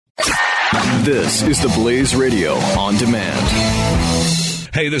This is the Blaze Radio on demand.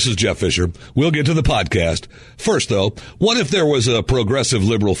 Hey, this is Jeff Fisher. We'll get to the podcast. First, though, what if there was a progressive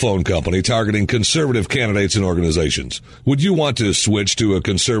liberal phone company targeting conservative candidates and organizations? Would you want to switch to a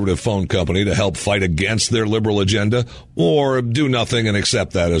conservative phone company to help fight against their liberal agenda, or do nothing and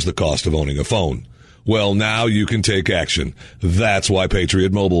accept that as the cost of owning a phone? Well, now you can take action. That's why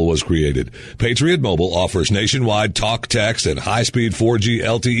Patriot Mobile was created. Patriot Mobile offers nationwide talk, text, and high-speed 4G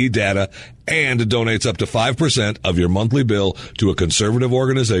LTE data and donates up to 5% of your monthly bill to a conservative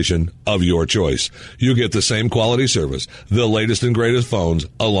organization of your choice. You get the same quality service, the latest and greatest phones,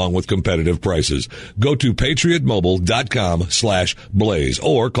 along with competitive prices. Go to patriotmobile.com/blaze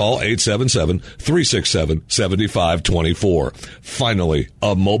or call 877-367-7524. Finally,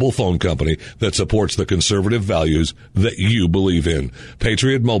 a mobile phone company that supports the conservative values that you believe in.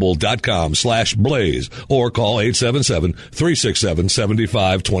 patriotmobile.com/blaze or call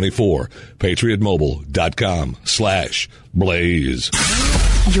 877-367-7524. patriotmobile.com/blaze.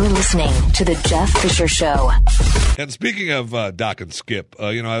 You're listening to the Jeff Fisher Show. And speaking of Doc and Skip,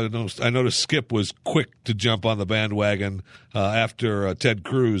 I noticed Skip was quick to jump on the bandwagon after Ted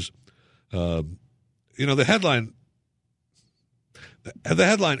Cruz. The headline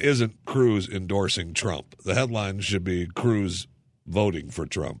isn't Cruz endorsing Trump. The headline should be Cruz voting for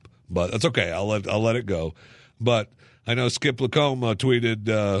Trump. But that's okay. I'll let it go. But I know Skip Lacombe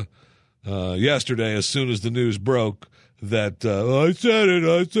tweeted yesterday, as soon as the news broke, that I said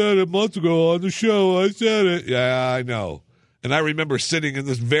it months ago on the show. I said it. Yeah, I know. And I remember sitting in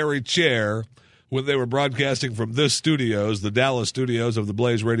this very chair when they were broadcasting from this studios, the Dallas studios of the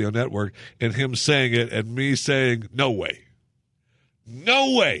Blaze Radio Network, and him saying it and me saying, no way.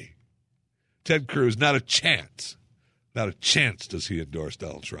 No way. Ted Cruz, not a chance. Not a chance does he endorse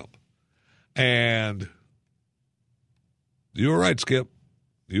Donald Trump. And you were right, Skip.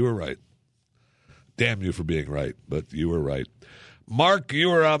 You were right. Damn you for being right, but you were right. Mark, you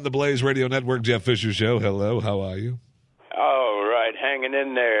were on the Blaze Radio Network, Jeff Fisher Show. Hello, how are you? All right, hanging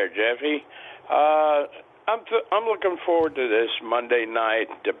in there, Jeffy. I'm looking forward to this Monday night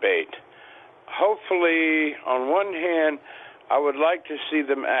debate. Hopefully, on one hand, I would like to see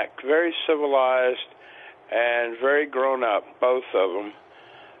them act very civilized and very grown up, both of them.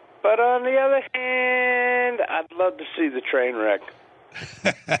 But on the other hand, I'd love to see the train wreck.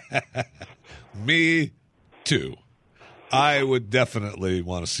 Me too. I would definitely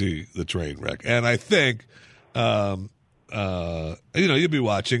want to see the train wreck. And I think, you'll be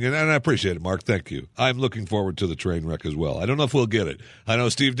watching, and I appreciate it, Mark. Thank you. I'm looking forward to the train wreck as well. I don't know if we'll get it. I know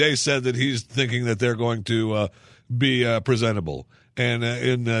Steve Day said that he's thinking that they're going to be presentable. And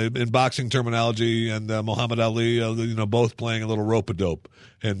in boxing terminology, and Muhammad Ali, both playing a little rope-a-dope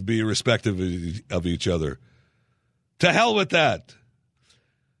and be respectful of each other. To hell with that.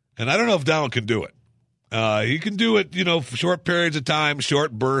 And I don't know if Donald can do it. He can do it, for short periods of time,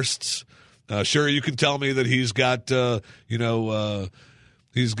 short bursts. Sure, you can tell me that he's got, his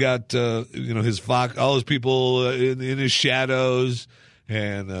Fox, all his people in his shadows,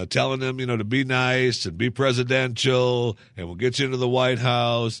 and telling them, to be nice and be presidential, and we'll get you into the White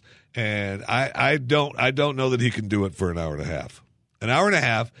House. And I don't know that he can do it for an hour and a half. An hour and a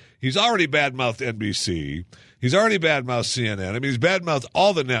half. He's already badmouthed NBC. He's already badmouthed CNN. I mean, he's badmouthed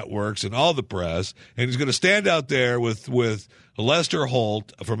all the networks and all the press, and he's going to stand out there with Lester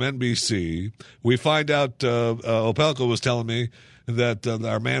Holt from NBC. We find out Opelka was telling me that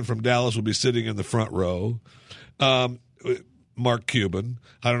our man from Dallas will be sitting in the front row. Mark Cuban.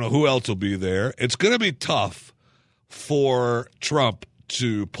 I don't know who else will be there. It's going to be tough for Trump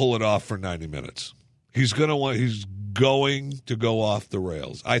to pull it off for 90 minutes. He's going to go off the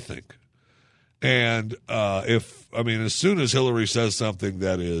rails, I think. And as soon as Hillary says something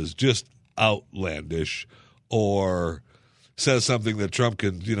that is just outlandish or says something that Trump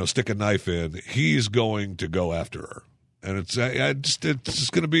can, stick a knife in, he's going to go after her. And it's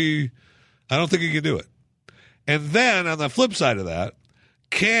just going to be, I don't think he can do it. And then on the flip side of that,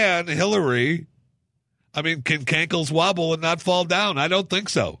 can Cankles wobble and not fall down? I don't think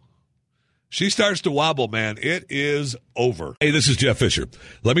so. She starts to wobble, man. It is over. Hey, this is Jeff Fisher.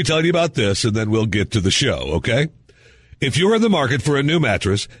 Let me tell you about this, and then we'll get to the show, okay? If you're in the market for a new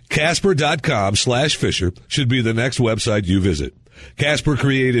mattress, Casper.com/Fisher should be the next website you visit. Casper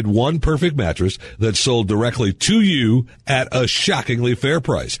created one perfect mattress that sold directly to you at a shockingly fair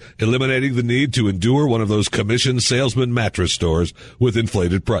price, eliminating the need to endure one of those commissioned salesman mattress stores with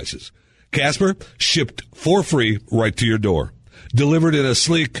inflated prices. Casper shipped for free right to your door, delivered in a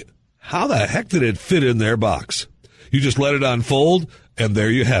sleek, how the heck did it fit in their box? You just let it unfold, and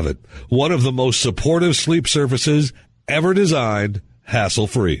there you have it. One of the most supportive sleep surfaces ever designed,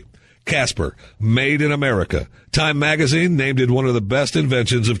 hassle-free. Casper, made in America. Time magazine named it one of the best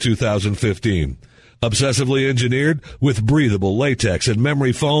inventions of 2015. Obsessively engineered with breathable latex and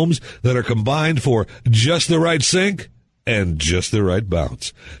memory foams that are combined for just the right sink and just the right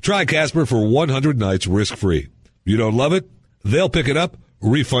bounce. Try Casper for 100 nights risk-free. You don't love it? They'll pick it up,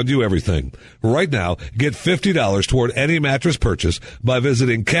 refund you everything. Right now, get $50 toward any mattress purchase by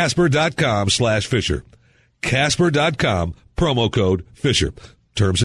visiting Casper.com/Fisher. Casper.com, promo code Fisher. Terms